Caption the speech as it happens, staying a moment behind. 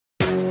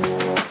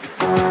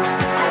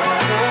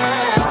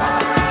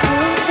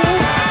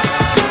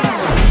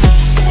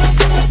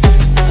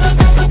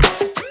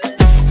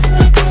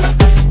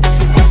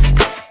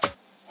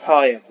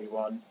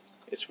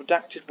it's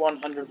Redacted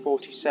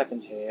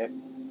 147 here,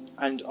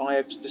 and I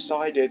have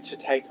decided to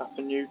take up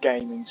a new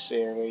gaming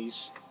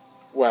series.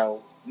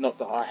 Well, not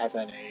that I have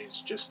any,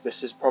 it's just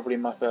this is probably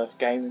my first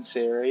gaming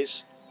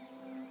series.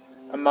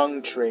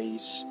 Among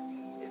Trees.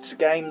 It's a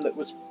game that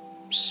was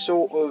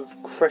sort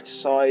of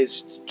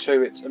criticised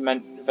to its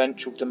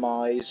eventual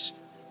demise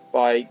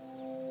by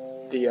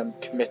the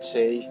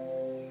committee,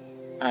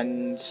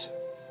 and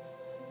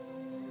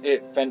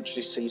it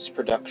eventually ceased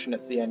production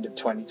at the end of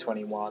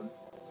 2021,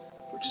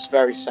 which is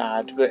very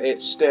sad, but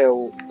it's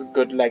still a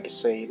good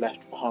legacy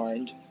left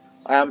behind.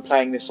 I am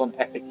playing this on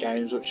Epic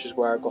Games, which is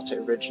where I got it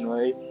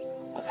originally.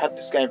 I've had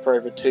this game for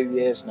over 2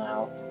 years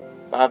now,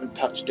 but I haven't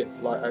touched it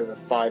for like over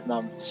 5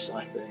 months,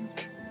 I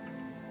think.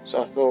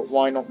 So I thought,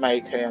 why not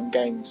make a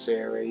game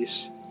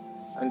series?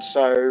 And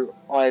so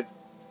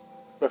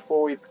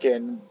before we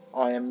begin,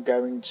 I am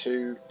going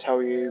to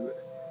tell you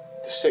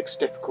the 6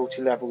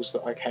 difficulty levels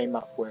that I came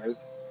up with.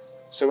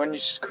 So when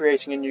you're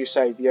creating a new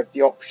save, you have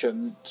the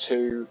option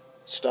to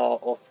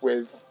start off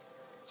with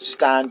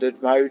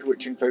standard mode,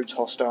 which includes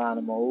hostile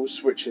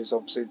animals, which is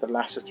obviously the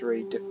latter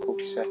 3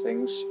 difficulty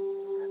settings,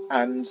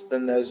 and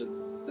then there's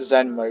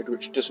Zen mode,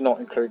 which does not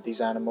include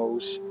these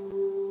animals.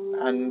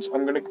 And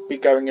I'm going to be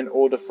going in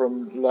order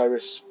from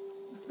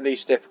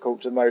least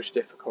difficult to most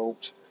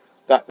difficult,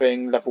 that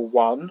being level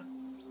 1,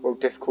 or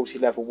difficulty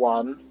level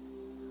 1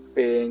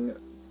 being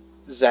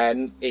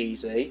Zen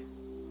easy,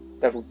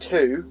 level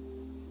 2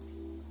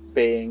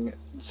 being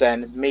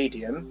Zen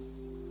medium,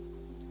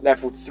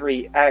 level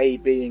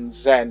 3A being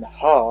Zen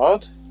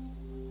hard,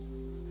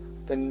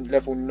 then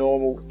level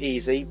normal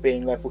easy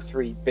being level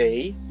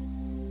 3B,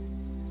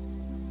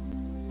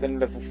 then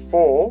level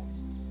 4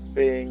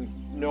 being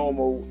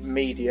normal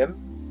medium,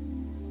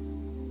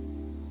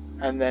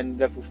 and then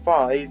level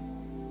 5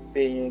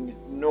 being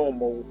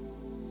normal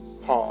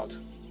hard.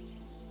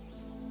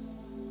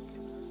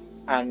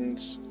 And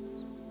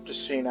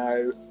just so you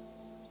know,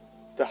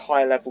 the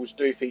higher levels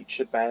do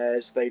feature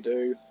bears, they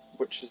do,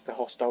 which is the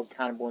hostile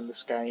cannibal in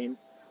this game.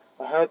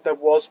 I heard there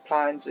was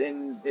plans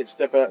in its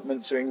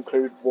development to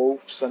include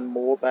wolves and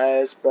more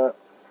bears, but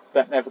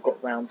that never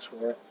got round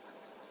to it.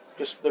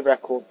 Just for the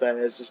record,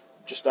 there's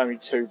just only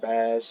 2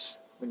 bears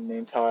in the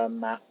entire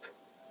map.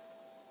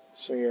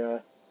 So yeah,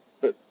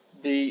 but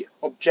the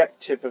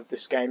objective of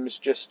this game is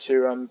just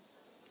to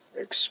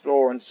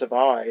explore and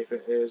survive.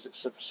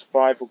 It's a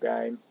survival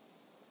game,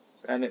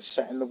 and it's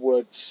set in the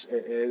woods.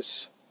 It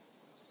is.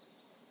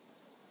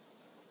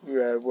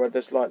 Yeah, where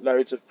there's like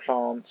loads of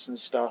plants and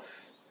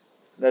stuff.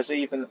 There's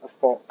even a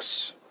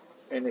fox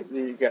in it that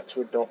you get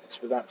to adopt,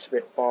 but that's a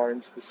bit far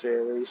into the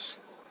series.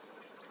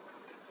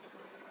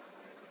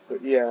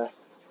 But yeah,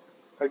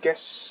 I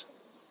guess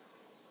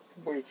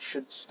we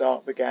should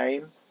start the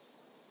game.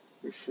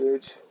 We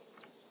should.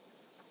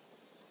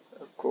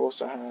 Of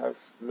course, I have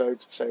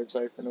loads of saves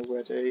open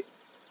already.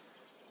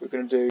 We're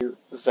going to do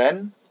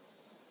Zen,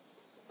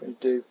 we're going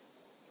to do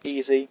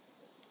easy,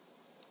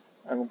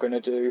 and we're going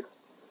to do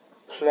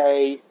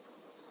play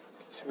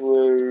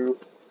through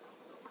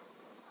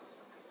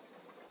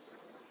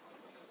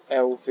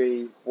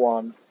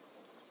LV1,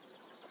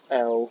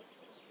 L,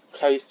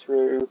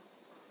 playthrough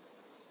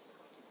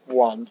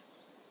 1,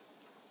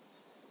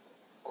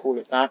 call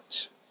it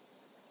that.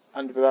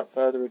 And without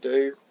further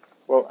ado,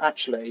 well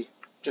actually,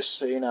 just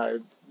so you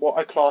know, what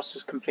I class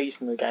as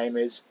completing the game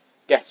is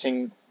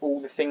getting all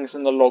the things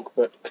in the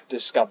logbook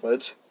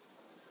discovered,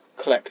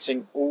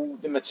 collecting all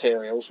the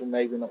materials, or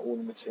maybe not all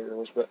the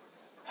materials, but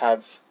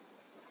have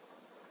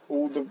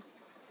all the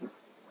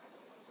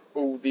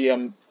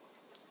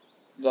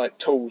like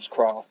tools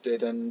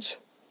crafted and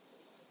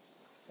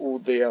all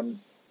the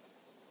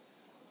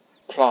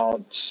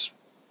plants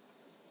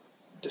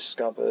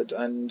discovered,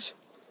 and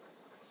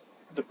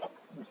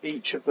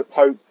each of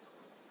the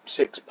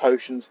 6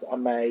 potions that are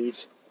made,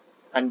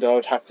 and I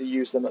would have to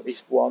use them at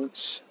least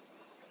once,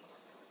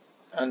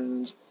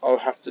 and I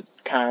would have to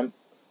camp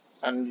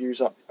and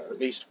use up at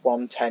least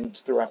 1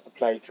 tent throughout the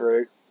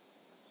playthrough.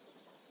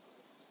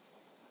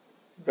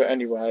 But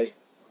anyway,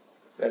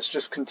 let's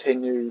just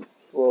continue.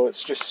 Well,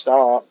 let's just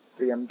start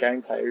the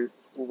gameplay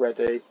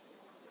already.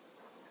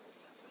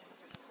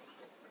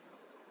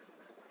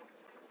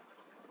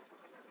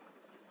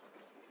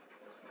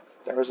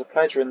 There is a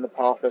pleasure in the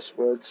pathless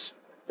woods,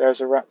 there is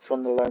a rapture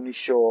on the lonely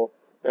shore,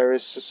 there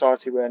is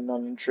society where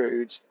none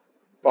intrudes,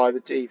 by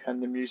the deep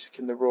and the music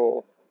in the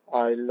roar,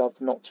 I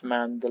love not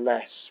man the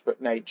less,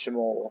 but nature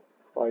more,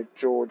 by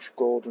George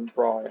Gordon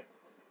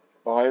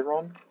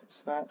Byron,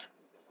 is that?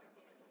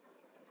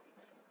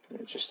 Let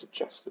me just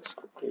adjust this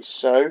quickly.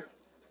 So,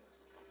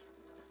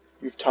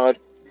 you've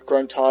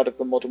grown tired of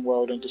the modern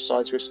world and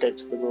decide to escape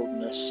to the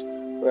wilderness,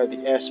 where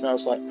the air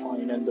smells like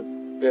pine and the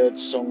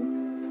bird's song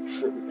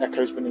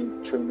echoes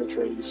between the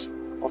trees.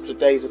 After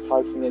days of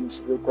hiking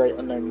into the great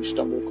unknown, you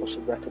stumble across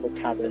the wreck of a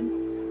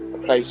cabin, a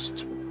place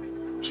to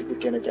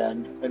begin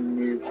again, a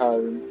new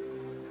home.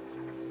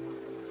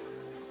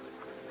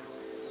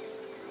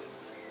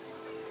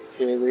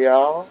 Here we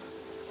are.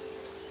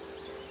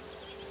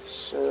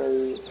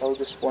 So I'll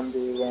just wander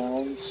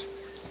around.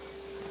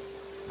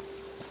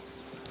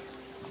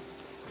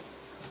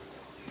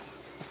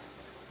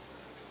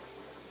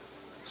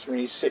 So we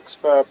need 6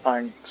 fir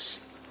planks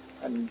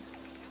and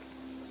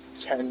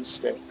 10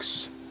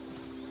 sticks.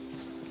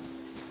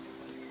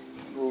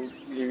 We'll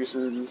use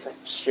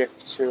left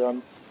shift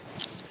to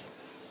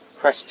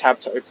press tab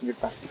to open your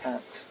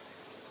backpack.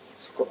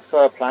 So I've got a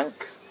fir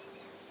plank,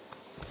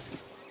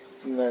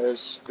 and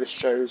this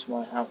shows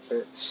my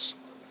outfits.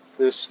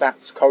 The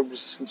stats: cold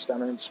resistance,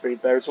 stamina and speed.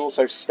 There's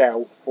also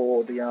stealth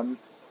for the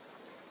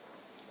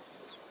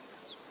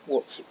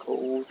what's it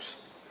called?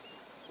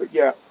 But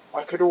yeah,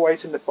 I could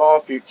always in the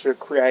far future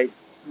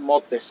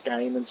mod this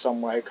game in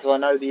some way, because I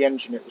know the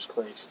engine it was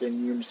created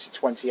in Unity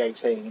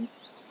 2018.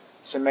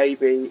 So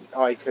maybe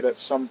I could at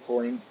some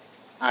point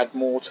add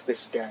more to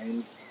this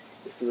game,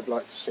 if you would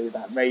like to see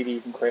that. Maybe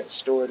even create a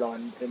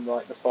storyline in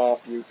like the far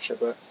future,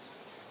 but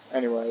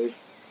anyway.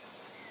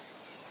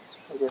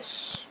 I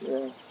guess,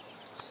 yeah.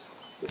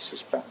 This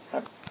is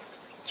backpack.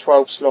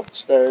 12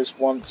 slots, there's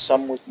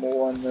some with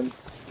more, and then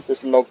there's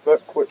the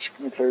logbook, which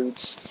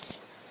includes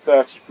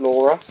 30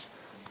 flora,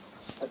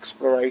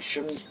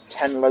 exploration,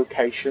 10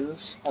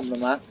 locations on the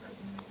map,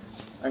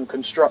 and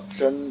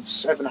construction,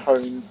 7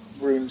 home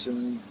rooms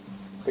and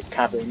the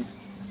cabin.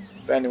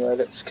 But anyway,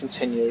 let's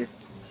continue.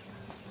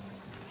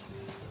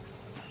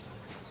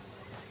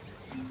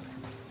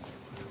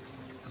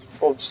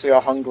 Obviously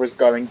our hunger is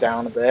going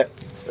down a bit.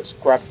 Let's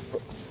grab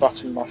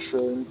button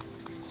mushroom.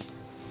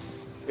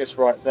 It's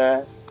right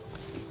there.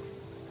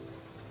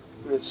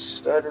 This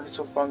sturdy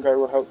little fungi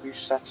will help you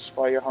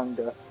satisfy your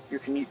hunger. You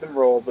can eat them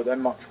raw, but they're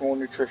much more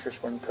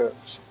nutritious when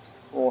cooked.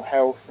 More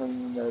health,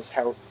 and there's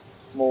health.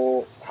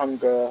 More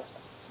hunger.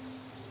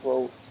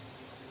 Well,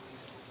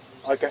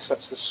 I guess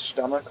that's the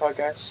stomach, I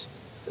guess.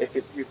 If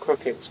you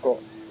cook it, it's got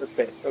a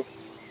bit of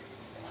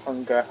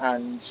hunger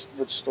and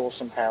would store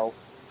some health.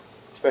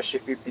 Especially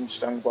if you've been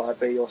stung by a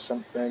bee or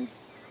something,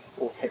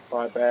 or hit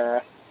by a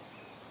bear.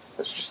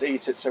 Let's just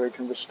eat it so we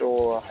can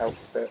restore our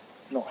health a bit.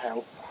 Not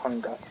health,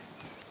 hunger.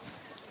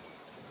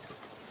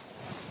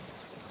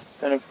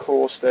 Then of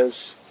course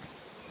there's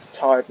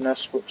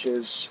tiredness, which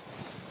is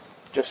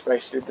just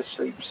basically the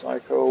sleep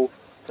cycle.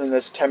 Then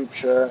there's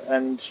temperature,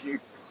 and you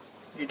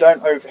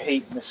don't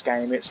overheat in this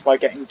game. It's by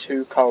getting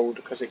too cold,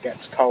 because it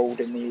gets cold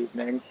in the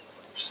evening.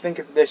 Just think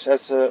of this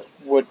as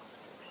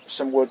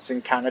some woods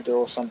in Canada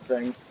or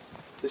something.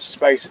 This is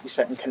basically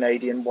set in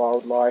Canadian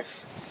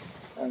wildlife,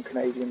 and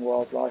Canadian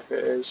wildlife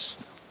it is.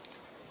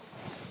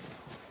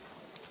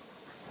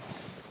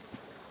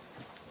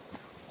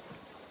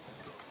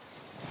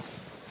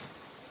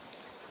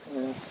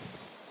 Yeah.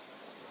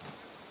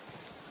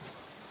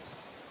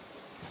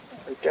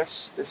 I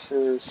guess this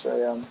is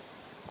a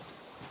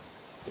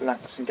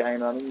relaxing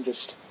game. I mean,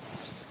 just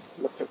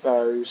look at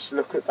those.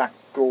 Look at that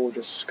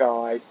gorgeous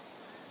sky.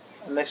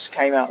 And this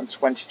came out in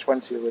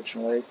 2020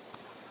 originally.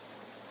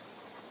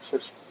 So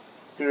it's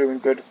doing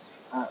good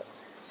at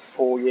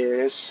 4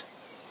 years.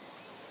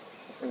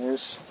 It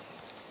is.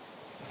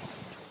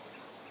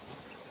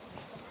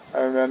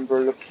 I remember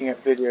looking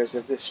at videos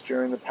of this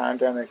during the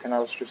pandemic, and I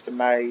was just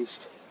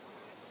amazed.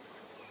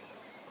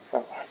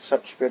 Felt like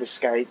such a good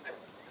escape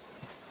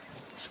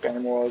this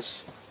game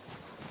was.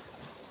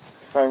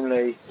 If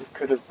only it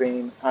could have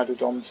been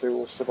added onto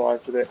or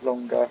survived a bit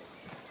longer.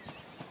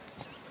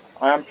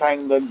 I am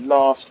playing the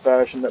last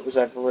version that was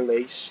ever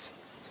released,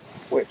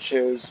 which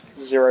is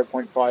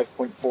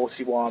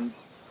 0.5.41.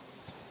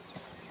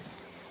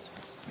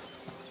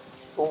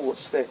 Oh,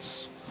 what's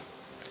this?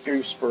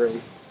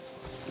 Gooseberry.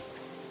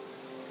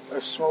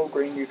 A small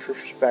green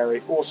nutritious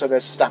berry. Also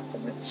there's stat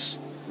limits.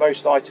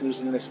 Most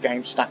items in this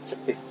game stack to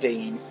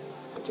 15.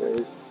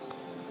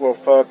 Well,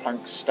 fir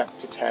planks stack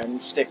to 10,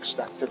 sticks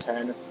stack to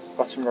 10,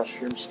 button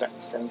mushroom stack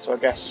to 10, so I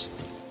guess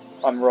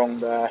I'm wrong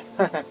there.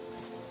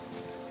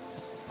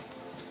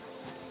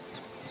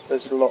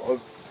 There's a lot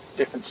of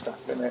different stat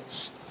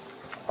limits.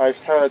 I've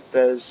heard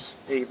there's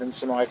even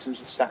some items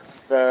that stack to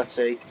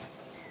 30.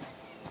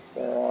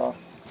 There are.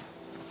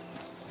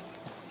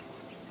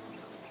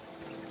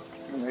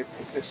 Let me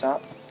pick this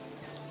up.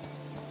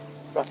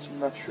 Button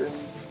mushroom.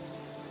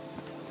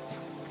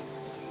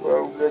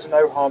 Well, there's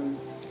no harm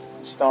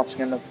in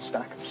starting another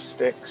stack of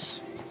sticks.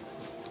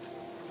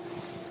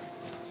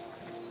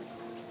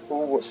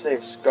 Oh, what's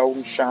this?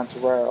 Golden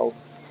chanterelle.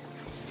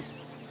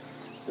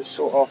 The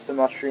sought after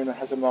mushroom that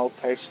has a mild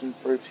taste and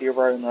fruity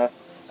aroma,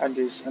 and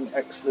is an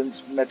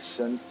excellent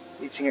medicine.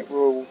 Eating it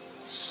will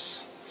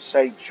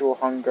sate your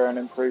hunger and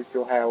improve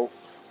your health,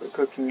 but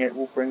cooking it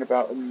will bring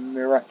about a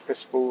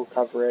miraculous full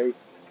recovery.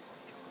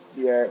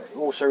 Yeah, it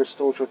also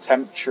restores your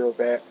temperature a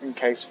bit in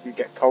case if you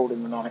get cold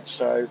in the night,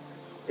 so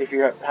if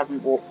you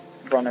haven't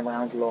run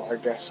around a lot, I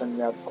guess, and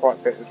you have quite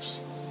a bit of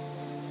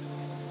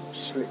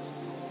sleep,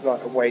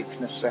 like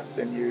awakeness left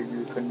in you,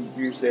 you can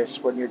use this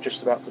when you're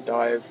just about to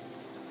die of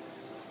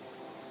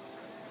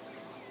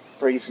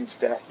freezing to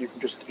death. You can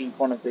just eat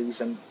one of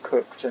these and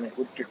cooked, and it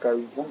would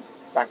go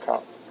back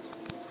up.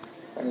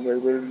 Anyway,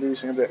 we're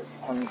losing a bit of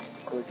hunger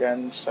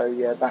again, so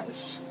yeah, that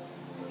is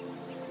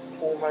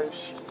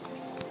almost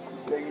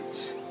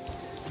complete.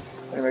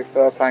 Anyway,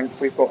 fir plank,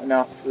 we've got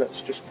enough.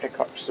 Let's just pick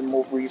up some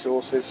more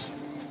resources.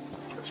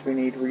 Let's because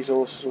we need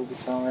resources all the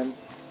time.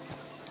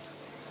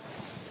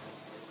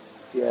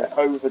 Yeah,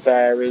 over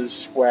there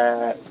is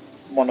where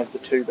one of the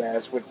two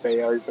bears would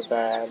be, over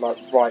there, like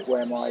right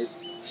where my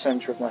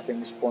centre of my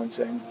thing is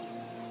pointing.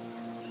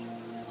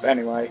 But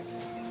anyway,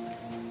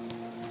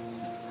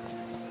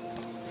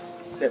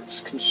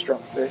 let's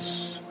construct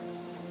this.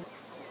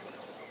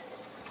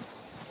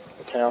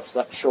 Okay, after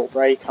that short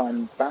break,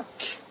 I'm back.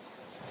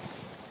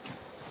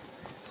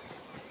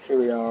 Here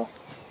we are.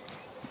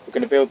 We're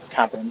going to build the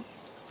cabin.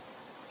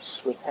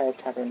 Just repair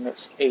cabin,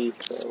 let's E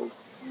build.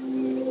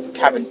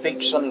 Cabin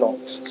features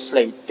unlocked.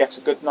 Sleep. Get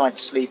a good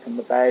night's sleep in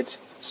the bed.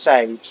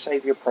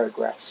 Save your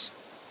progress.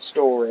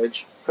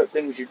 Storage. Put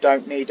things you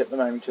don't need at the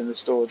moment in the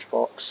storage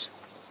box.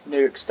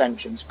 New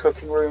extensions.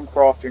 Cooking room,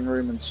 crafting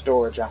room and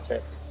storage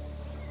attic.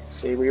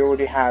 See, we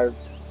already have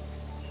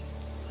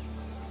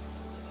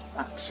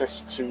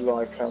access to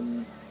like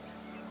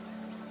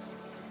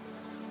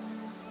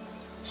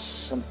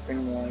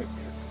something like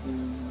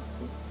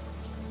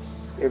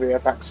here we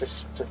have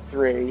access to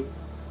 3.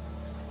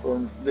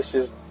 This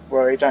is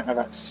where we don't have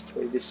access to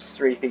 3. This is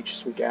 3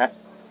 features we get,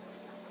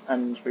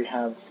 and we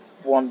have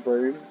 1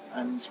 room,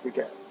 and we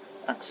get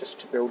access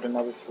to build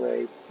another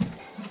 3.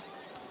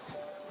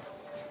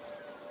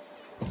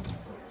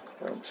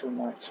 Go until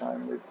night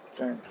time. We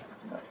don't.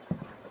 No.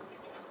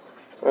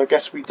 Well, I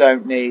guess we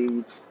don't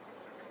need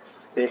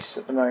this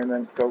at the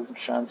moment. Golden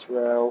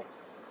chanterelle.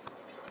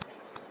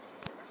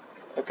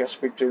 I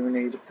guess we do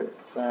need a bit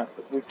of that,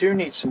 but we do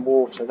need some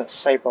water. Let's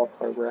save our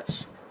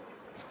progress.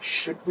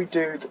 Should we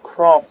do the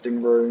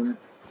crafting room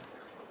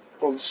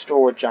or the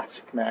storage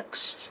attic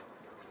next?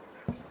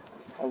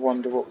 I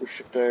wonder what we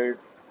should do.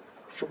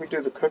 Should we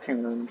do the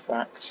cooking room, in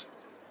fact?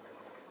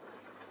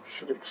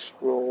 Should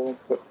explore,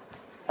 but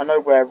I know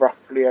where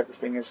roughly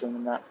everything is in the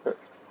map, but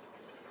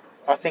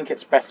I think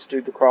it's better to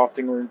do the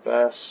crafting room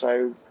first,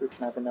 so we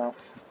can have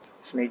enough.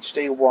 So we need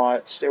steel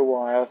wire,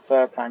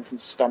 fir plank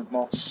and stump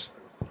moss.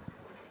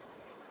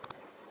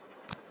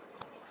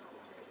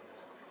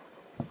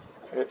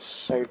 Let's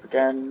save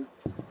again.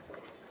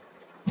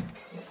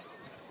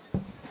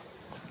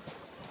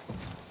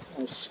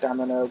 And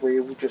stamina, we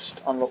will just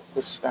unlock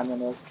the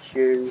stamina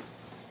queue.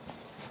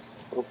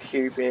 Or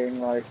Q being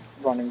like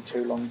running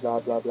too long, blah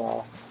blah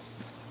blah.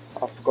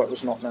 I forgot it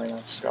was not knowing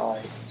on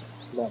Sky.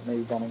 Like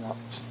me running up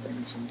to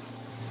things. And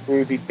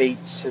ruby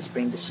beets has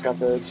been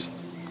discovered.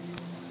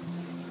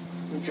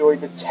 Enjoy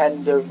the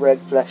tender red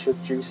flesh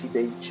of juicy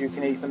beets. You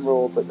can eat them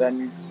raw, but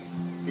then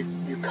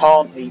you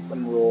can't eat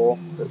them raw,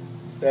 but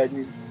they're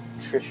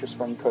nutritious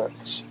when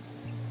cooked.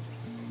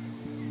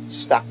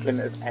 Stat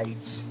limit of 8,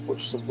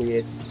 which is a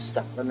weird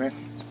stat limit.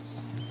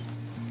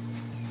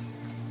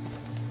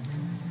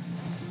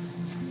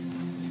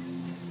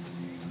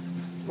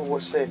 But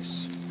what's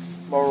this?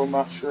 Moral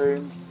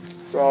mushroom,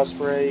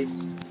 raspberry.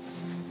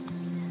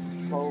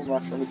 Moral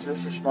mushroom, a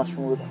delicious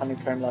mushroom with a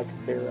honeycomb-like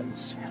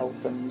appearance,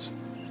 health and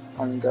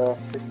hunger,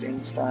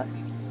 15 stack.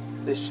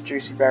 This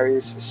juicy berry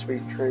is a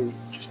sweet treat,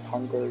 just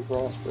hungry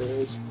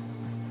raspberries.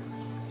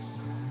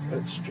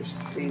 Let's just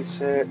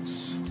eat it.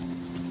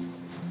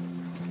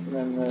 And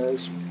then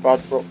there's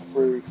burdock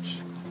root,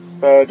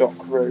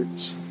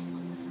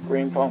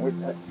 green plant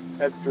with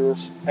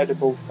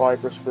edible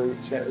fibrous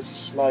roots. It has a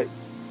slight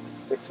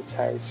bitter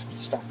taste.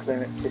 Stack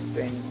limit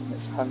 15, and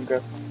it's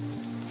hunger.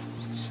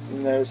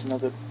 And there's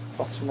another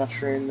butter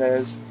mushroom.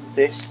 There's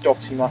this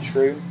dotty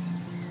mushroom.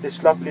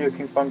 This lovely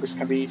looking fungus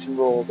can be eaten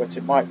raw, but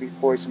it might be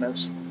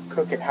poisonous.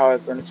 Cook it,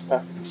 however, and it's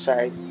perfectly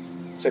safe.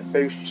 So it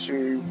boosts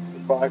you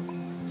by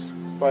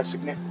a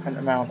significant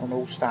amount on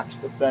all stats,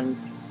 but then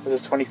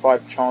there's a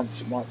 25%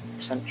 chance it might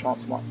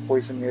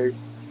poison you.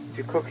 If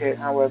you cook it,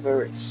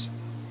 however, it's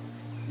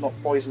not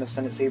poisonous,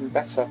 then it's even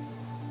better.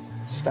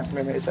 Stack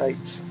limit is 8.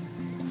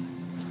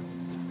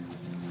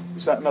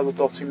 Is that another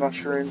dotty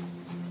mushroom?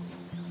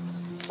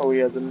 Oh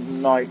yeah, the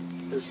night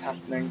is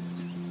happening.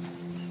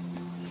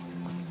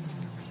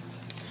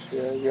 So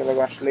yeah,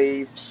 yellow ash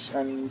leaves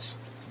and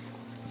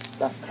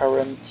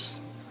blackcurrant.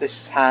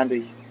 This is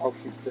handy. I'll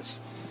keep this.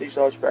 These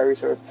large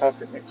berries are a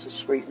perfect mix of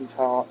sweet and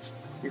tart.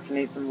 You can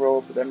eat them raw,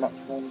 but they're much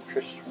more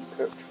nutritious when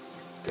cooked.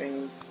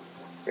 Being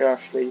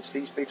ash leaves.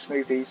 These big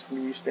smoothies can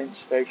be used for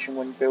insulation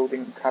when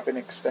building cabin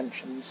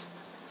extensions.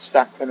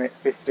 Stack limit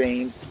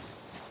 15.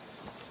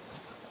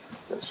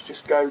 Let's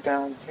just go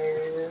down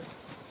here.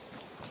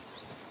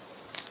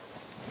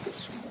 Get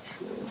some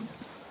mushroom.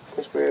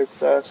 Because we're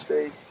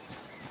thirsty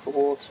for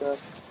water.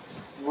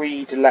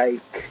 Reed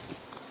Lake.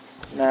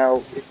 Now,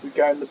 if we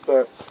go in the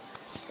book,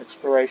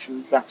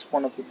 exploration, that's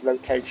one of the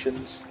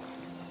locations.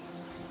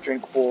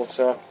 Drink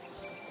water.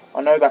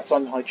 I know that's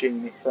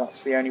unhygienic, but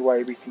that's the only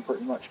way we can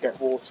pretty much get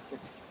water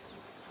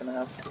for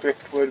now.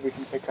 Driftwood we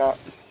can pick up.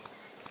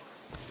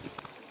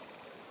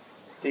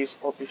 These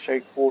poppy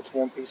shaped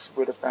water-worn pieces of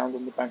wood are found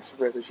on the banks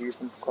of rivers, used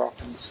them for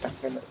crafting.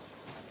 Stack limit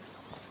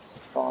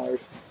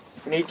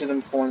 5. We needed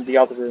them for one of the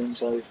other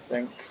rooms, I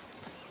think.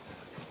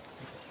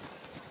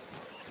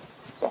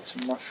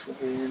 Butter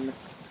mushroom.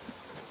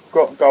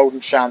 Got golden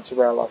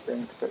chanterelle, I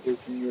think, that we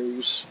can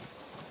use.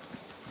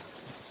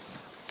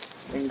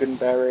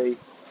 lingonberry,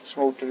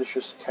 small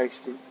delicious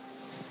tasty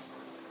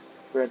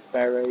red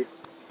berry.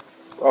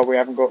 Oh, we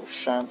haven't got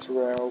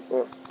chanterelle,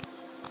 but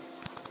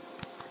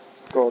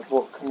God,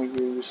 what can we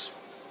use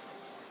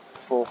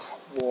for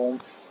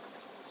warmth?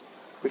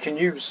 We can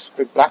use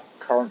the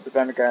blackcurrant, but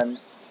then again,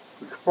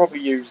 we could probably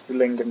use the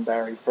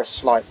lingonberry for a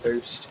slight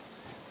boost.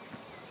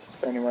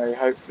 But anyway,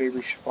 hopefully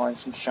we should find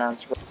some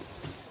chanterelle.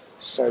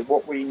 So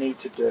what we need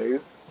to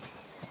do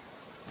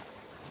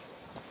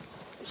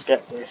is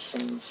get this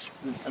and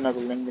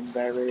another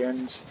lingonberry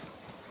and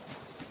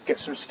get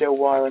some steel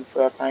wire and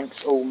fir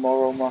planks. All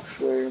morel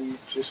mushroom,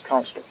 just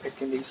can't stop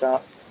picking these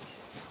up.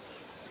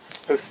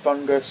 Hoof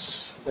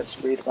fungus,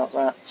 let's read about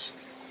that.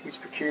 This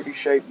peculiarly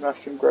shaped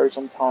mushroom grows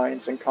on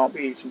pines and can't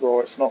be eaten raw.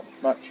 It's not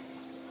much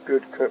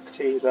good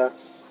cooked either.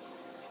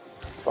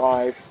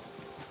 5.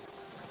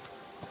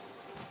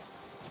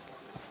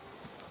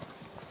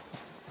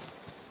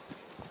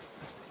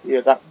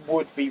 Yeah, that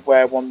would be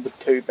where one of the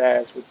 2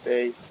 bears would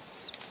be.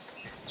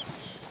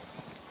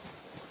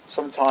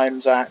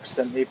 Sometimes I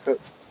accidentally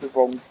put the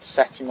wrong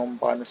setting on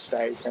by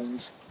mistake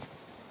and,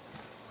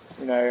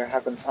 you know,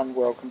 have an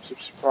unwelcome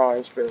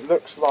surprise, but it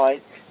looks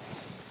like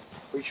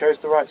we chose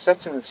the right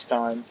setting this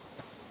time.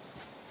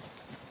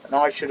 And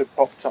I should have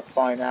popped up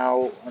by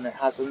now, and it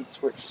hasn't,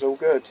 which is all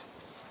good.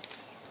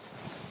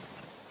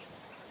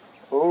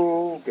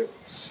 All good.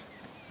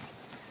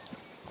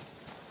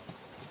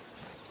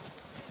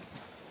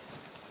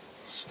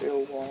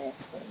 Steel wire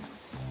thing.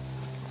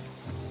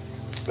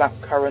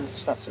 Black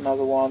currants, that's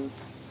another one.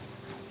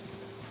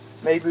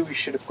 Maybe we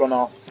should have gone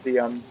after the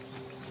other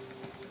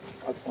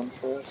one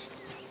first.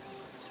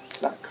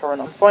 Black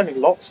currant, I'm finding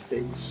lots of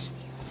these.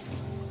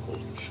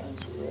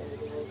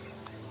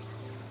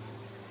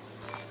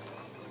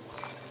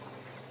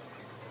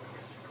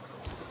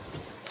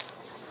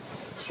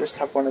 Let's just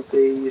have one of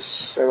these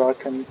so I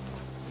can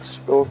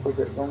explore for a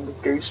bit longer.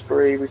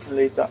 Gooseberry, we can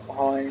leave that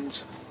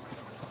behind.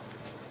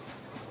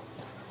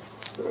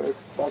 The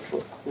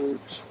budget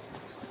fruit,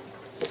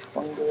 the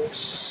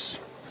fungus.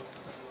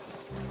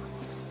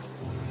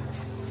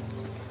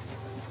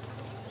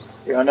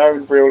 Yeah, I know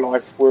in real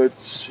life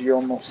woods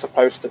you're not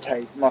supposed to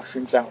take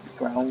mushrooms out of the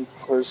ground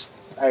because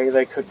A,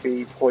 they could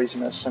be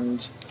poisonous,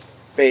 and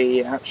B,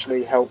 it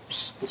actually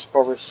helps this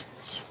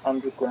forest's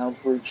underground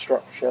root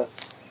structure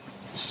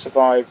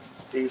survive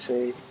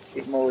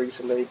more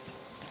easily.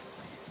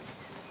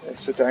 Yeah,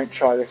 so don't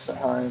try this at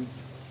home.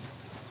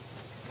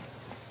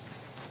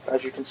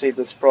 As you can see,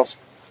 there's frost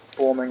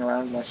forming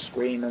around my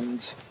screen,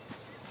 and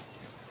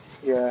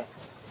yeah,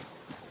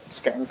 it's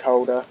getting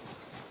colder.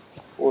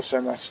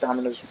 Also, my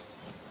stamina is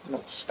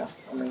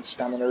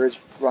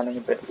running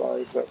a bit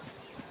low, but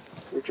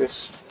we'll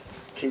just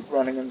keep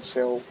running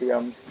until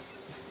the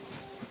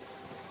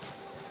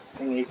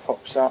thingy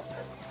pops up.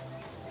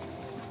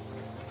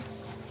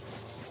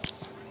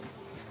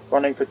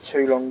 Running for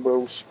too long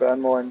will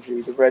burn more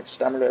energy. The red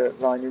stamina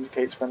line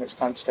indicates when it's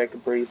time to take a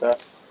breather.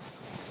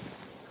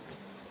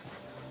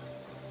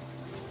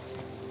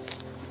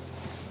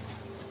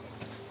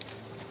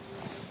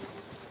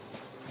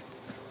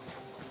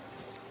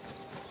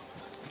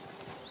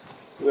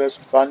 There's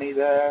a bunny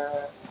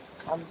there.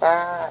 Come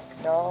back.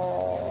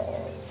 No.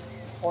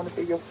 I want to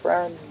be your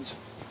friend.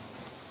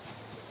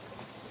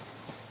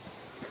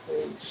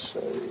 Okay,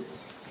 so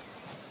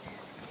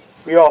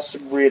we are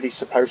really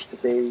supposed to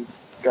be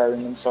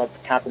going inside the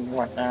cabin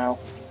right now.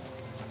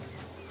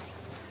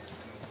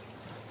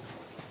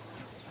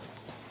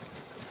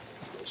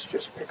 Let's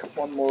just pick up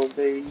one more of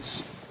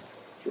these.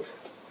 Just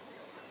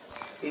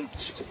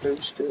each to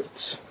boost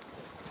it.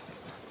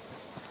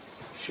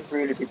 Should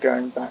really be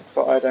going back,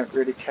 but I don't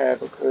really care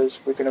because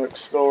we're going to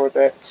explore a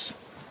bit.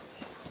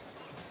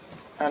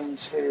 And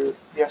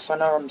yes, I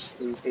know I'm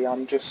sleepy.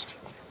 I'm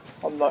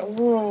like,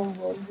 oh my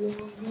God,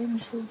 I'm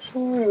so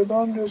tired.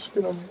 I'm just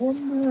going to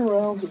wander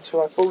around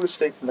until I fall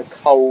asleep in the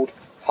cold,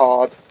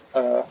 hard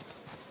earth.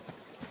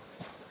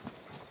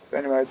 But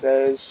anyway,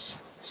 there's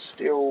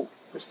steel.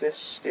 Was this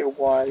steel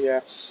wire?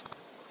 Yes.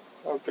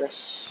 I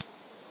guess.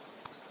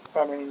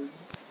 I mean,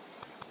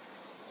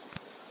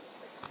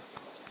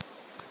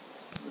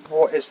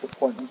 what is the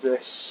point of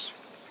this?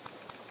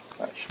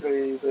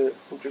 Actually,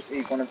 we'll just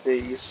eat one of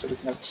these so we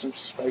can have some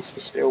space for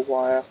steel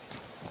wire.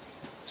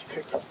 Let's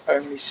pick up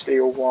only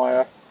steel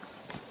wire.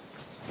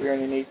 We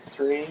only need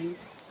 3.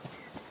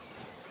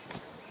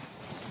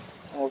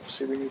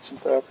 Obviously we need some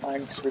fir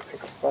planks, so we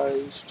pick up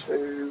those.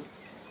 2,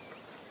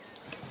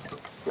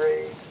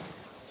 3,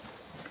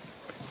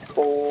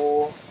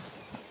 4,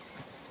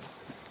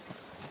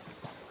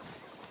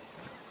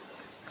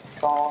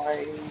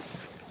 5,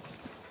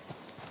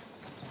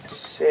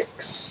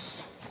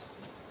 6.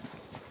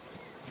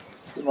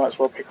 We might as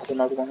well pick up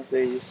another one of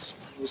these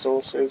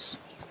resources.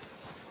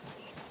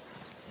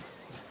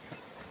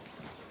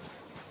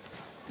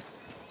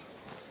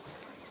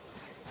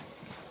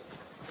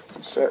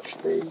 Search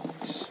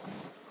these.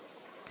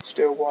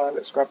 Steel wire,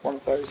 let's grab one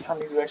of those. How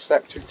many do they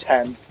stack to?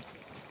 10.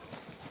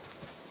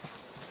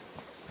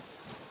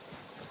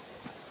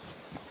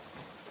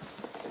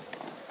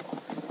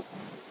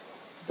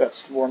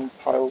 That's the one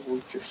pile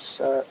we just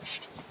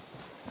searched.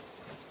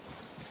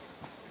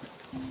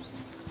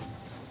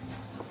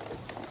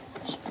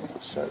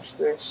 Search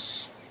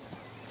this.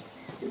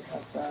 We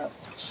have that.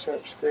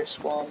 Search this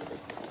one.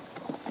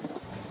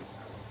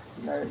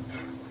 Nope.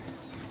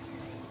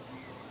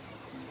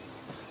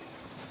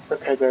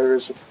 Okay, there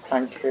is a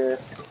plank here.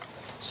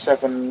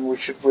 7. We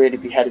should really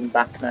be heading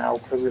back now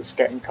because it's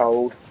getting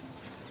cold.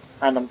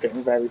 And I'm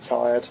getting very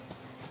tired.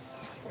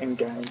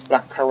 In-game.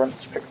 Blackcurrant,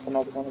 to pick up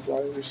another one of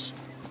those.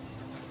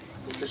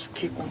 We'll just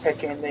keep on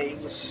picking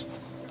these.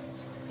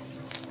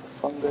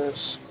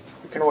 Fungus.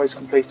 We can always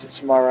complete it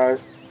tomorrow.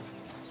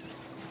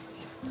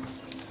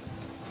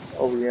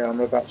 Oh yeah,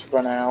 I'm about to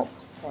run out.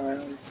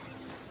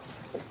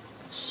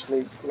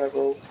 Sleep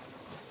level.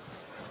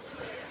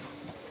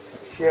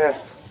 Yeah.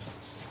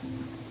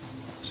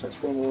 So it's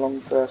been a long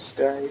first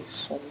day.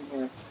 So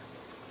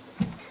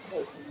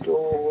open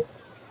door.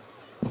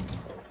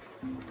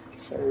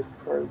 Save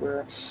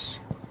progress.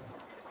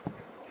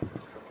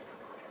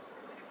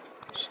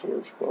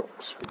 Storage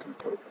box. We can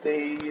put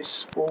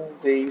these, all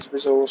these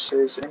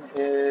resources in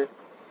here.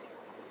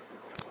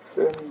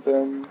 Boom,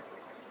 boom,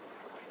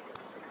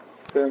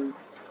 boom.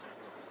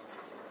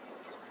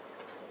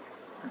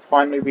 And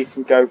finally we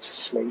can go to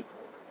sleep.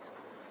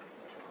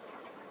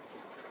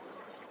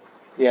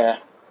 Yeah.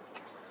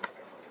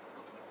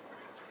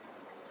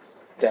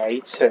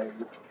 Day 2.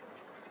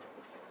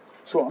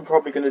 So what I'm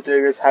probably going to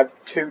do is have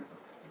 2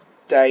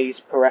 days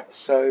per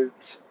episode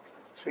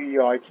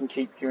so I can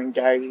keep you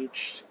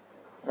engaged.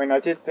 I mean,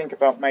 I did think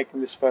about making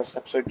this first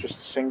episode just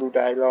a single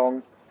day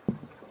long.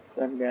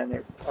 Then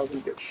again, I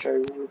wouldn't get to show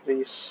all of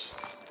these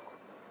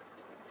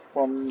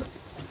from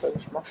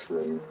those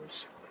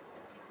mushrooms.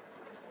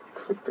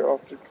 Could go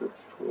after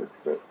driftwood,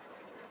 but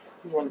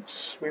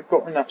once we've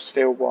got enough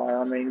steel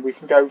wire, I mean, we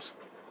can go to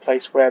the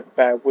place where the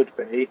bear would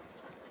be,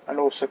 and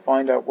also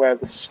find out where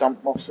the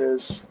stump moss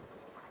is.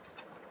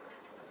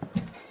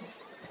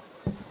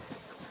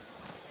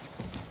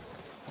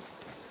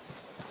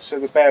 So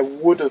the bear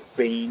would have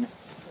been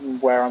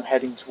where I'm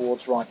heading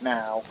towards right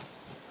now,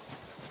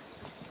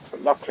 but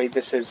luckily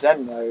this is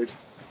Zen mode,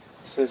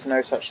 so there's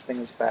no such thing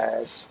as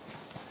bears.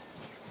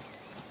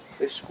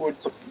 This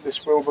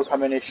will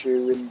become an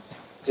issue in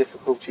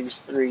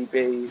difficulties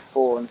 3B,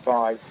 4 and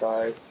 5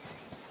 though.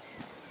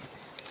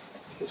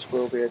 This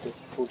will be a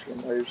difficulty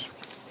in those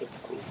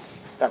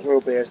difficulties. That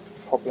will be a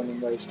problem in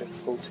those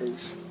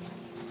difficulties.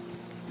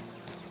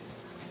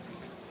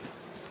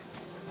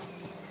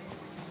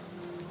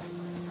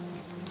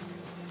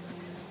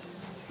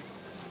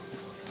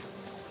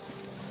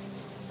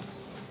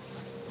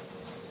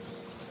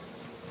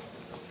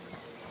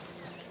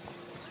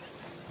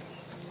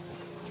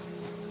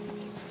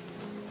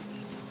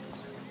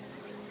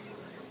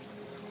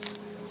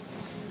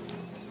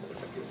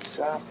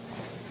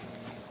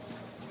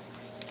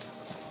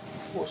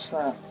 What's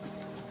that?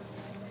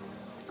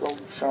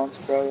 Gold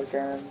Chantabelle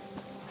again.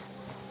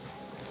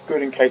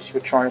 Good in case you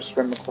were trying to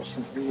swim across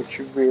something which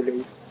you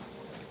really...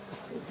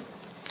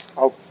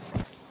 Oh.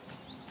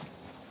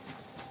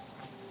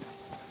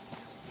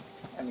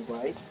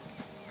 Anyway,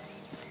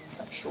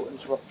 that short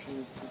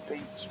interruption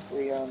complete.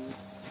 We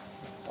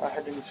are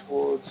heading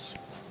towards...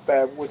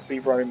 Bear would be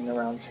roaming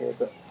around here,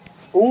 but...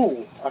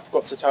 Ooh! I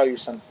forgot to tell you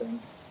something.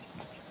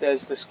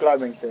 There's this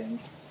glowing thing.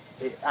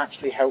 It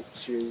actually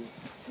helps you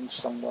in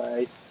some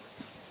way.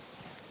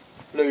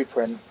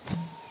 Blueprint.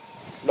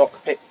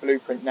 Lockpick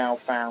blueprint now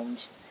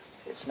found.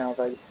 It's now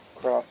available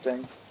for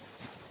crafting.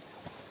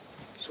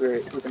 So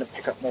we're going to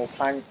pick up more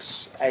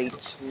planks.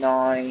 8,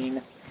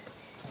 9,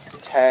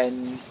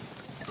 10,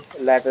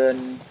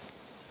 11,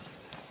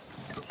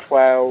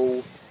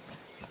 12.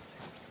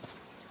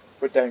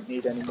 We don't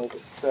need any more but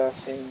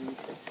 13.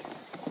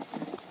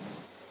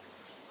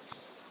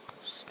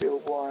 Steel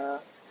wire.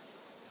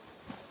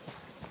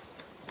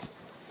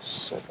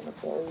 7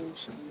 of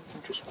those, and you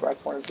can just grab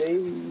one of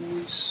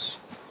these.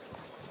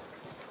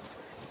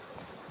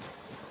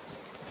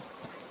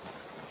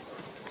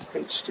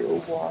 Big steel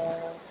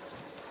wire.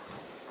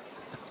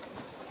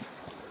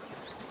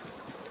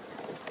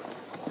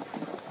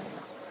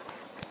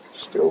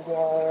 Steel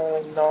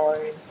wire,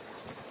 9,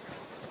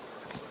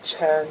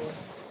 10.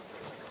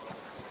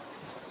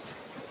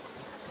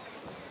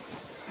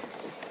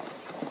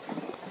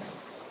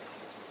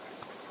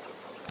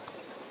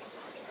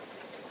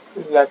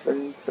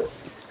 11, but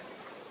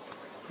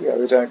yeah,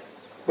 we don't.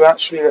 Well,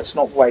 actually, let's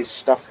not waste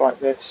stuff like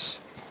this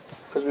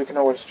because we can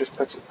always just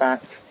put it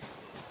back.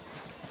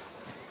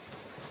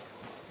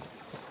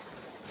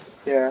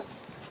 Yeah,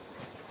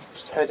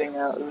 just heading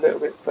out a little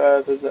bit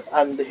further,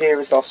 and here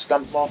is our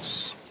stump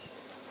moss.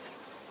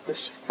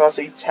 This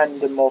fuzzy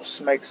tender moss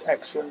makes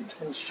excellent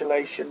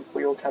insulation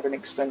for your cabin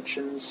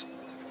extensions.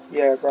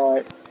 Yeah,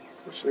 right.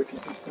 So we can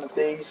eat one of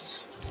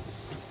these.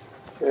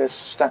 There's a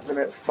stack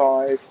limit of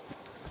 5.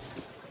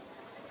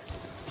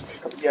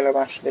 Yellow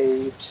ash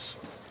leaves,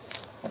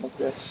 one of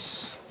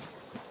this.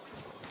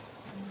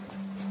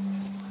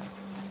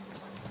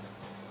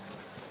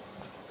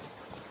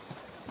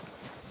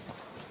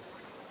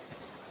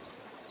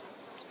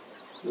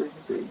 Ruby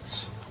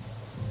beads.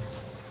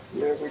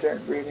 Yeah, we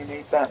don't really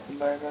need that at the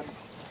moment.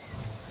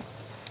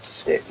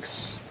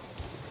 Sticks.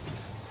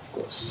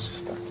 Got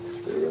stuff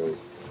through.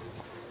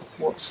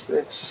 What's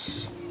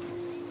this?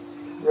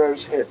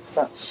 Rose hip.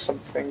 That's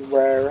something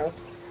rarer.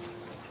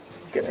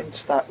 Get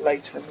into that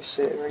later in the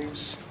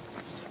series.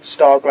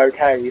 Starglow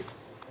Cave.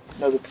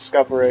 Another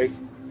discovery.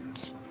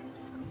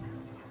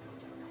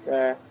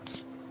 There.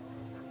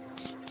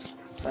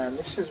 Man,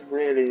 this is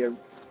really a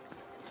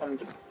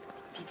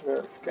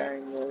underdeveloped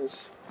game.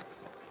 There's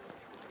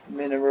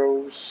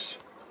minerals.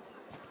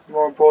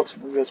 More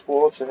importantly, there's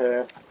water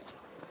here.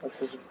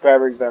 This is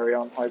very, very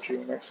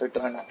unhygienic, so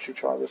don't actually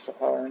try this at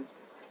home.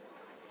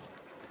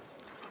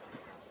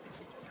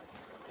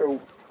 Oh,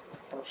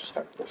 I was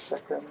stuck for a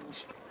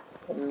second.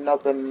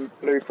 Another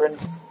blueprint.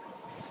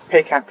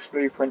 Pickaxe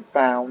blueprint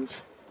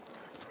found.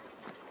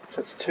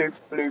 So it's 2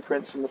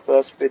 blueprints in the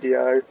first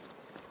video.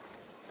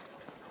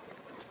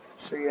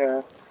 So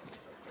yeah.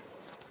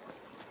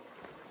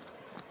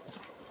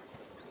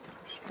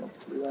 Just going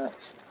through that.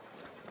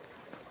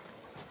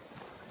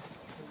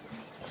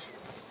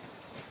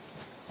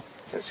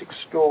 Let's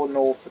explore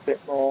north a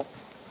bit more.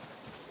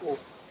 Oh,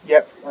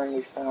 yep, and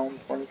we found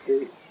one of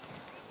the...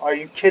 Are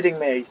you kidding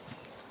me?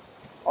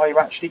 Are you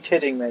actually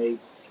kidding me?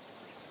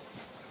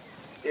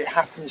 It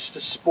happens to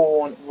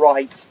spawn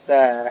right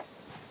there.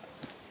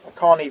 I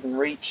can't even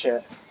reach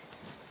it.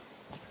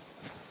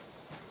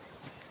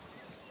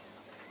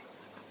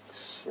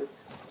 So,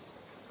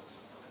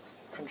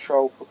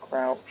 control for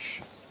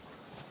crouch.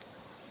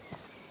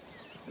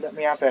 Let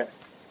me have it.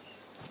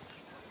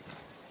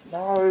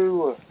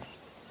 No!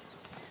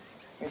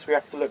 Means we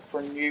have to look for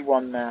a new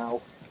one now.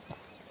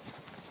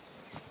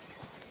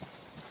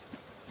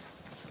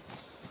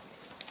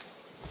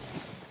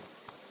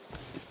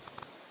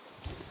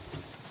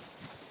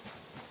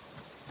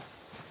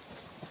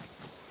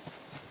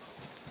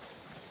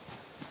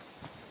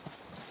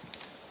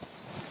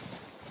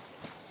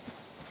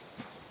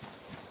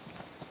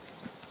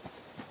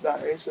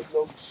 That is a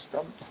log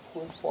stump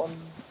with one,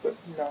 but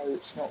no,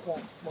 it's not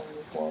one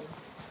with one.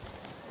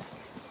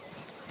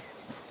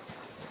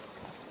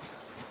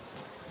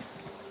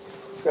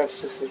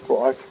 Guess this is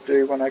what I could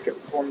do when I get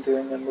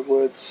wandering in the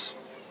woods.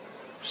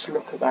 Just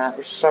look at that,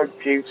 it's so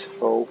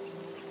beautiful.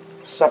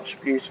 Such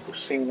beautiful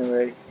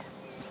scenery.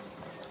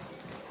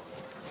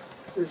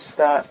 Is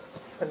that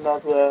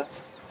another...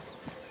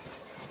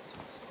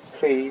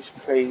 Please,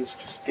 please,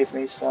 just give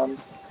me some.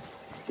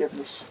 Give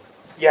me some.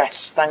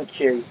 Yes, thank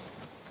you.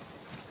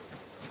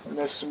 And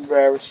there's some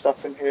rarer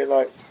stuff in here,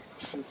 like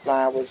some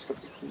flowers that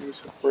we can use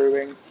for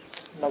brewing.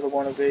 Another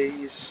one of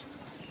these.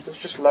 There's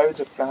just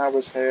loads of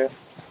flowers here.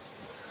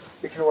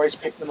 We can always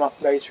pick them up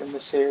later in the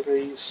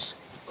series.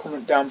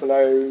 Comment down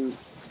below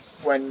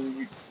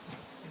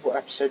what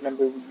episode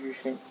number you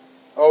think.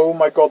 Oh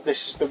my god,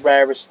 this is the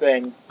rarest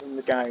thing in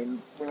the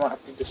game. We might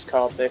have to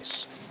discard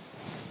this.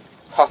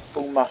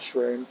 Puffball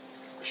mushroom.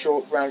 A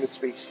short rounded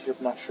species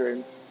of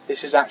mushroom.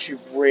 This is actually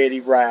really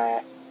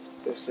rare.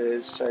 This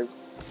is, so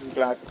I'm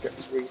glad we get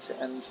to eat it.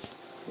 And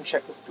we can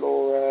check the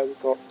flora.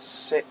 We've got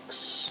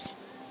 6,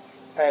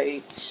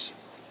 8,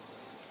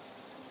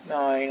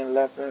 9,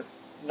 11,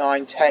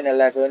 9, 10,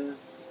 11,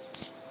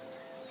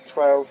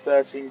 12,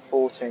 13,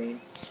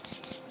 14.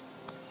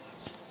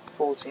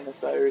 14 of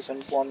those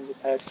and 1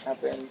 repaired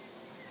cabin.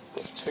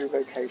 Got 2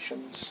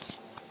 locations.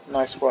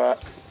 Nice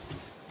work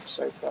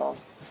so far.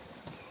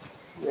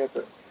 Yeah,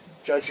 but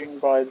judging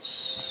by the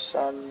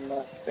sun,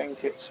 I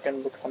think it's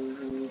going to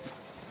become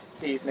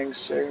evening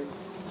soon.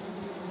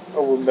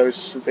 Oh, and those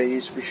are some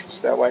bees, we should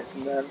stay away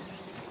from them.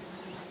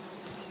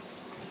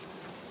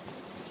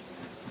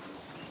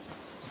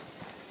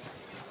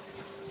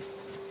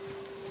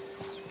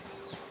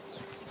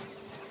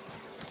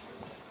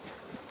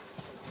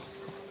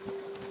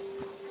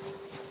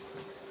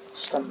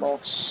 Stump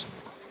moss,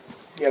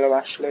 yellow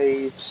ash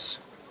leaves,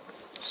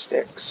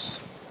 sticks,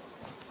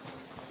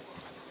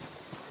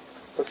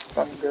 the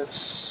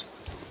fungus.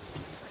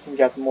 We can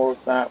gather more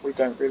of that, we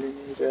don't really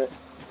need it.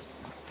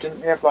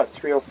 Didn't we have like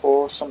 3 or 4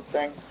 or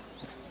something?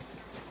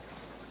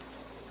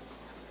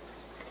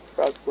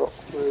 Bedrock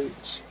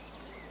root.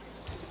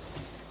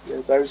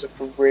 Yeah, those are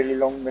for really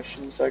long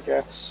missions, I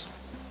guess.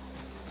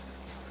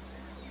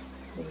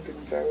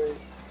 Lingonberry.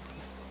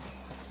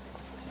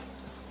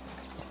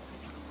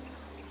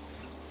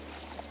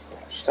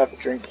 Just have a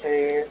drink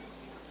here.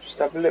 Just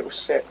have a little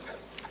sip.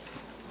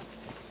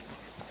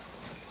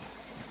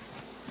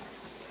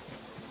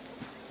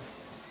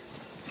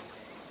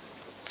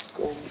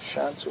 Golden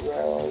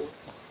chanterelle.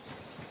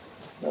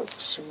 Look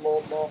for some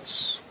more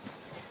moss.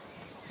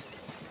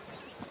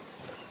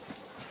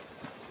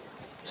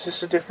 Is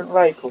this a different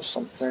lake or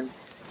something?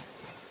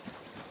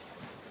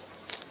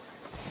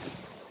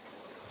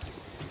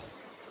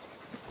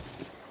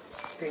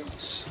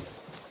 Beets.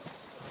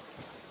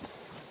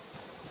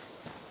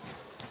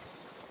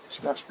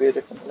 This must be a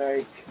different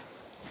lake.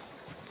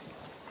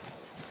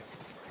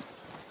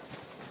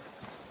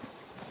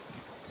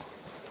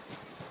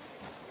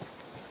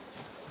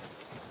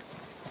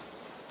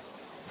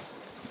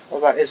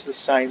 Oh, that is the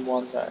same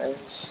one, that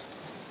is.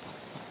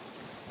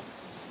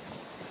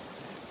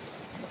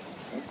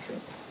 Okay.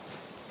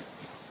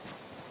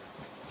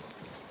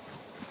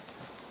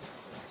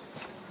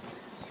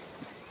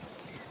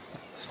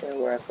 Stay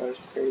aware of those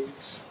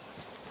bees.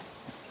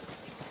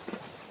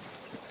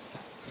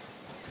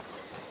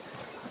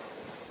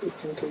 We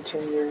can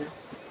continue.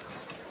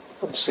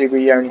 Obviously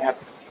we only have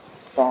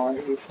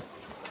 5.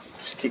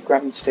 Just keep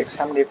grabbing sticks.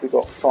 How many have we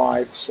got?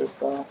 5 so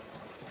far.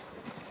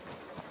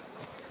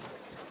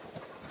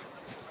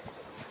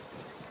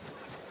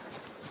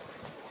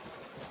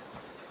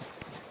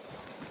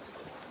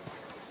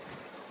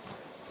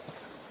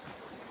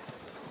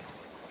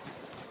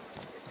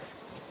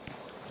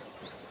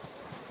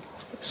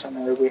 So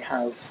now we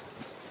have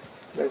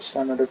those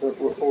some of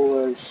all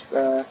those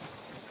there.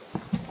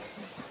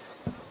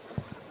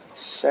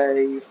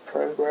 Save,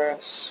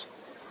 progress,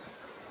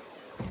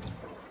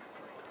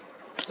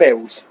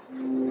 build,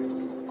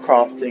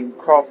 crafting,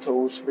 craft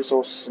tools,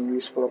 resources and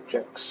useful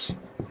objects.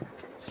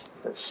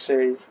 Let's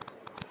see.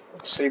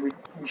 Obviously we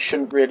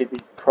shouldn't really be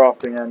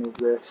crafting any of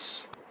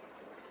this.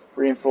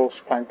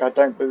 Reinforced plank. I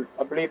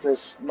believe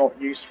there's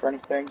not used for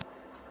anything.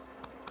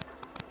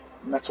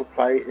 Metal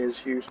plate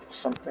is used for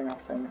something, I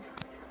think.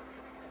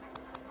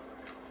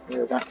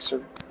 Yeah, that's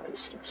a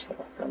waste of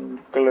stuff. And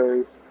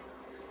glue,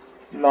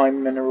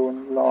 lime mineral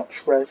and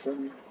larch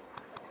resin.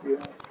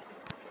 Yeah.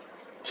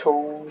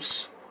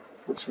 Tools,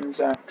 woodsman's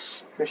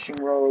axe, fishing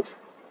rod,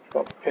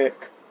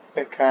 lockpick,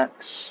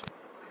 pickaxe,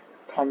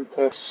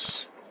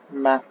 compass,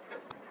 map,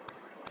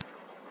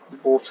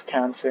 water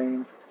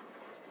canteen.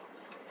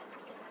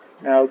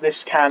 Now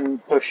this can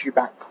push you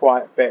back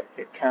quite a bit,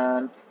 it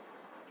can,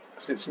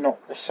 because it's not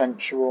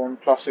essential, and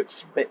plus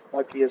it's a bit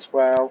buggy as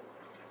well.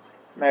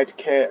 Med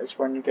kit is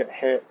when you get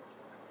hit,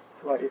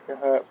 like if you're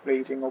hurt,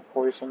 bleeding or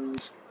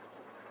poisoned.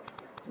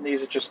 And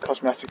these are just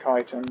cosmetic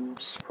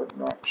items, pretty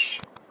much.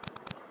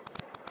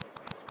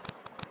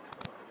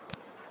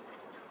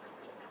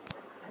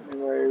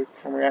 Anyway,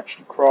 can we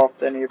actually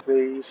craft any of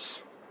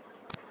these?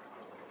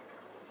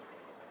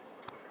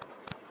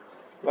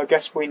 Well, I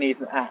guess we need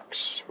an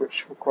axe,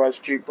 which requires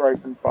jute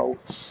rope and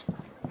bolts.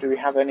 Do we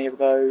have any of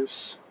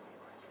those?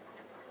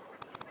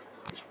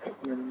 Just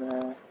put them in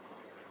there.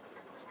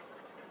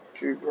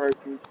 Jute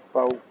rope and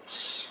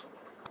bolts.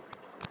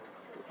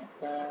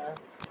 There,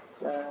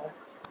 there,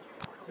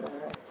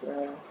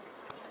 there.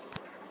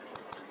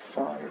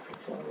 5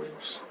 of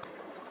those.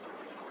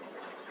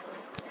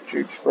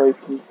 Jute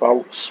rope and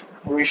bolts.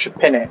 We should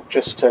pin it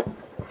just to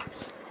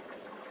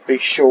be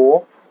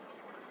sure.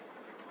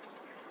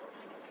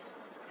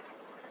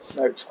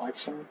 Notes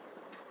item.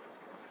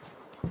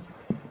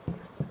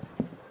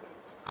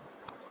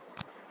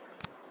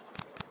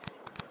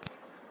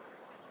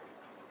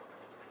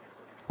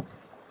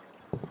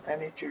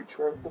 Any jute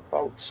rope or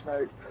bolts?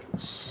 Nope.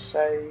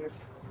 Save.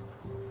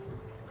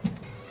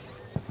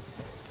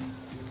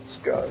 Let's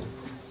go.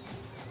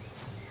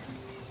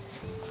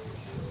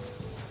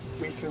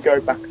 We can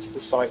go back to the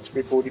sites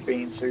we've already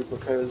been to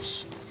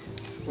because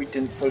we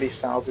didn't fully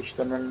salvage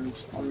them,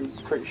 and I'm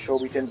pretty sure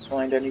we didn't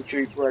find any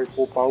jute rope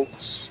or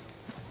bolts.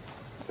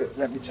 But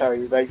let me tell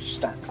you, they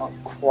stack up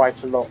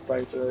quite a lot,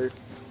 they do.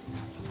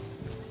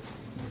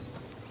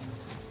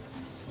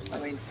 I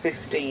mean,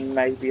 15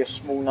 may be a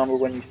small number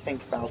when you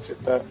think about it,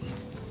 but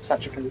it's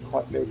actually going to be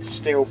quite big.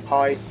 Steel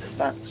pipe,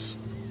 that's...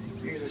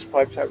 Use this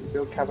pipe to help you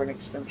build cavern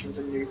extensions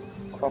and new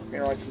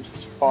crafting items.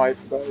 There's 5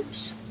 of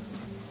those.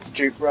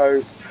 Jute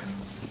rope.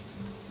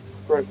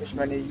 Rope has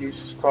many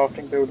uses: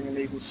 crafting, building and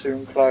even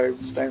sewing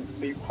clothes.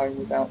 Don't leave home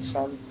without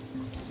some.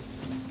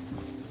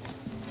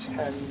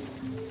 10.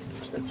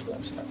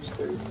 That's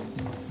 2.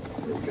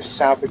 We'll just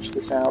salvage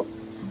this out.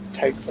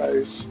 Take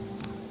those.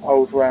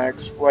 Old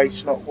rags.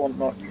 Waste not, want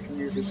not. You can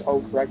use these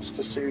old rags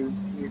to sew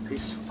new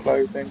pieces of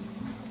clothing.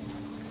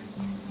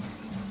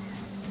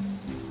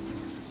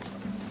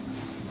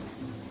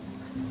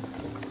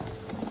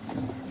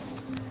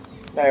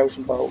 Nails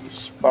and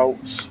bolts.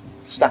 Bolts.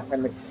 Stack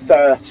them at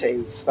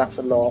 30, so that's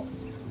a lot.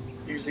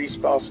 Use these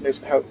fasteners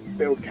to help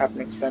build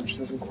cabinet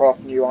extensions and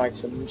craft new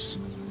items.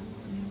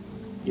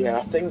 Yeah,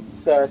 I think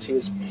 30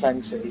 is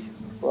plenty.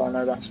 Well, I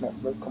know that's not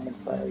the common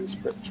phrase,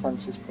 but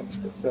 20 is plenty,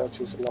 but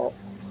 30 is a lot.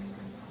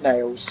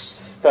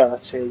 Nails,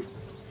 30.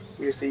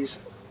 Use these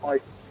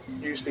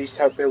to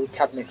help build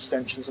cabinet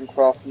extensions and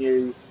craft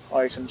new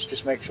items.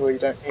 Just make sure you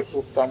don't hit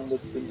your thumb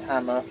with the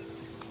hammer.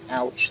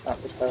 Ouch, that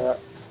would hurt.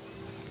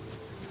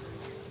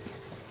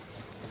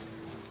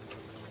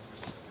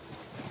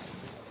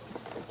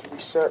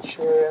 Search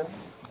here,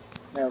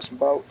 nails and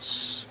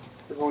bolts.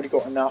 We've already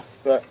got enough,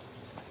 but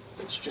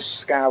let's just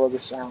scour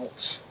this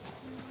out.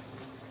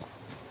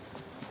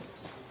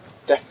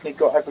 Definitely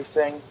got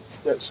everything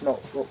that's not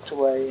locked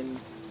away in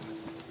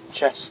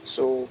chests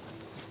or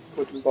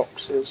wooden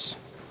boxes.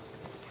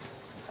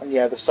 And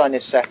yeah, the sun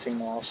is setting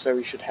now, so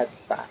we should head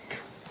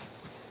back.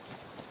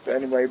 But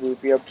anyway, we'll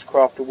be able to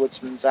craft a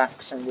woodsman's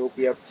axe, and we'll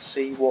be able to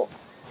see what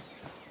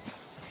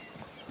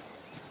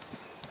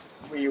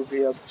we'll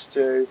be able to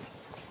do.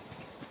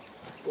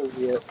 Oh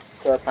yeah,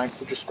 third plank,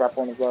 we'll just grab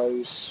one of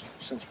those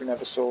since we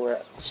never saw it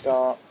at the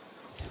start.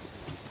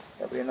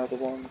 There'll be another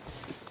one.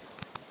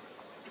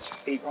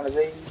 Let's eat one of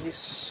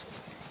these.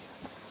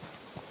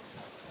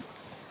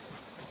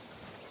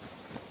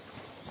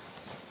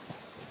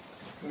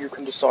 You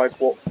can decide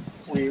what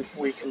we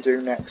can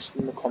do next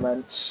in the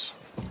comments.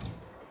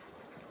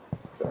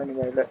 But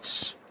anyway,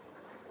 let's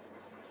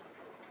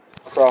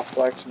craft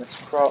item.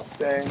 It's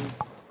crafting.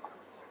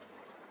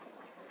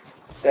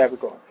 There we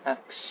got an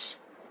axe.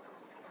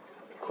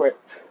 Equip.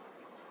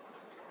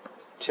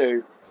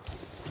 2.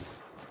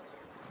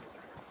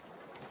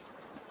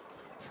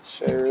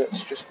 So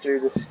let's just do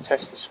the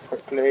test this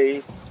quickly.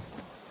 I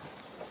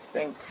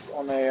think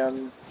on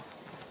a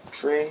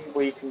tree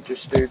we can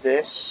just do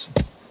this.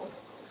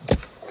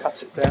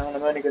 Cut it down.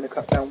 I'm only going to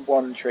cut down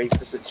one tree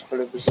because it's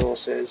full of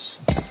resources.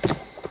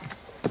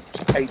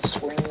 Just 8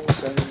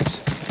 swings and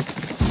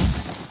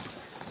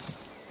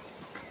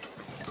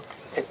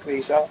pick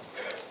these up.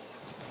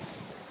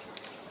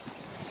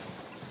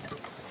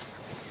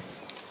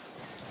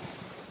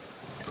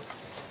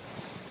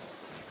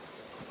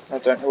 I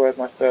don't know where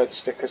my third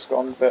sticker's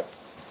gone, but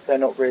they're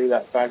not really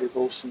that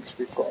valuable since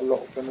we've got a lot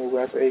of them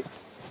already.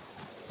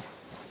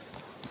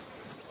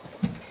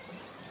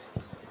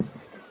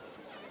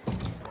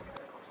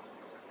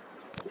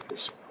 Put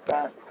this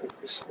back,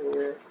 put this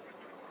here.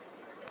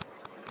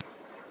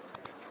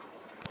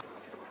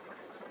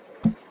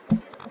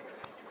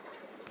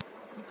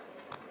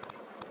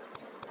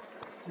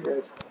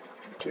 Yeah,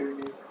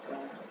 do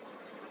that.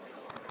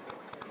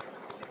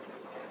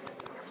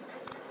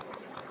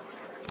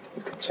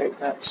 We can take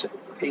that to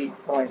eat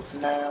right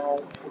now,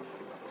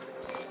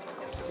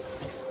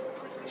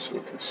 so we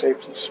can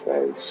save some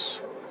space.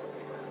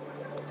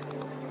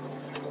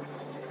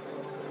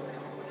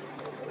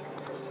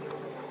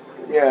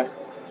 Yeah.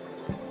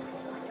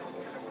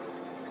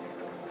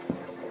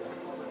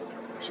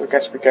 So I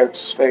guess we go to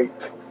sleep.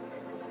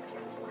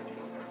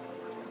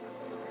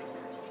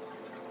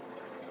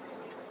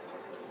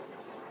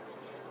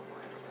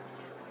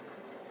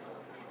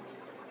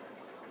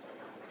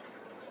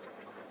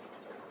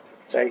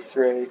 Day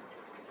 3.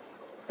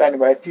 But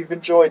anyway, if you've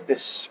enjoyed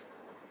this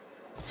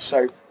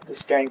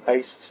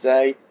gameplay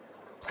today,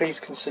 please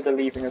consider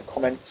leaving a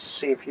comment to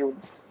see if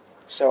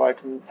so I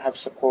can have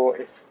support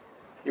if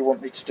you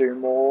want me to do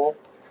more,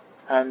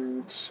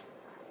 and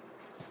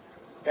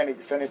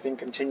if anything,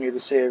 continue the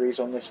series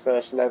on this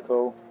first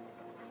level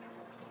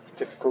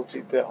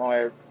difficulty that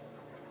I've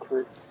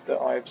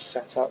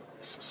set up.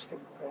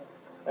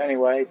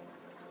 Anyway,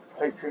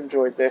 hope you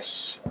enjoyed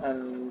this,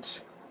 and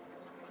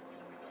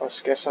I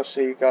guess I'll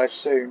see you guys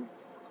soon.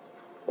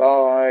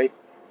 Bye.